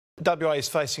WA is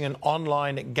facing an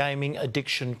online gaming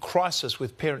addiction crisis,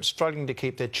 with parents struggling to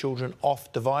keep their children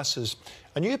off devices.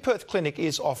 A new Perth clinic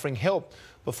is offering help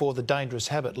before the dangerous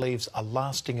habit leaves a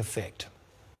lasting effect.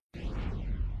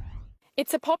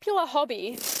 It's a popular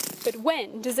hobby, but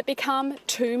when does it become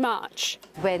too much?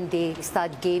 When they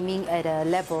start gaming at a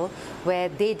level where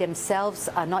they themselves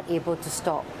are not able to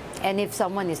stop. And if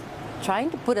someone is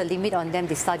trying to put a limit on them,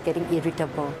 they start getting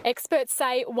irritable. Experts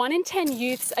say 1 in 10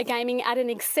 youths are gaming at an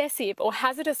excessive or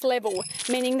hazardous level,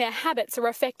 meaning their habits are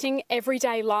affecting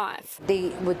everyday life. They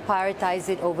would prioritise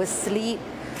it over sleep,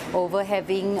 over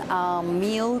having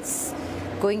meals,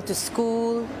 going to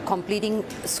school, completing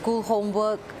school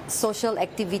homework, social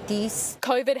activities.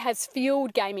 COVID has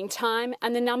fuelled gaming time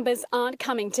and the numbers aren't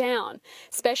coming down.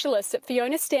 Specialists at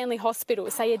Fiona Stanley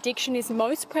Hospital say addiction is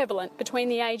most prevalent between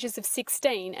the ages of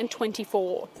 16 and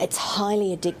 24. It's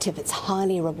highly addictive, it's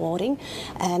highly rewarding,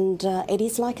 and it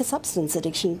is like a substance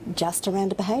addiction, just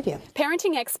around a behaviour.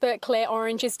 Parenting expert Claire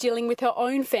Orange is dealing with her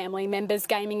own family members'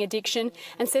 gaming addiction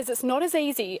and says it's not as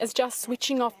easy as just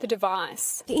switching off the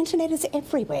device. The internet is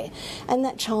everywhere, and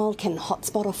that child can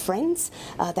hotspot off friends,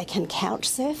 they can couch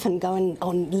surf and go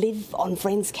and live on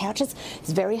friends' couches.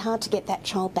 It's very hard to get that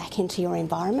child back into your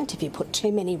environment if you put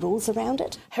too many rules around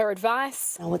it. Her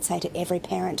advice? I would say to every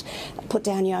parent, put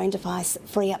down your own device,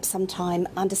 free up some time,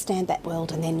 understand that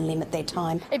world, and then limit their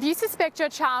time. If you suspect your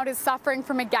child is suffering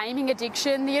from a gaming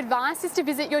addiction, the advice is to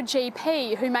visit your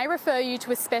GP, who may refer you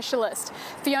to a specialist.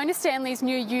 Fiona Stanley's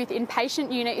new youth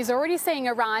inpatient unit is already seeing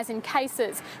a rise in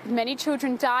cases, with many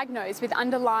children diagnosed with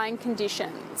underlying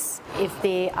conditions. If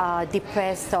they are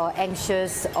depressed or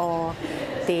anxious, or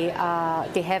they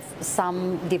have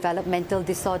some developmental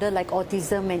disorder like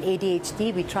autism and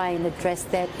ADHD, we try and address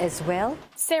that as well.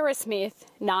 Sarah Smith,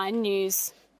 9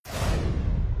 News.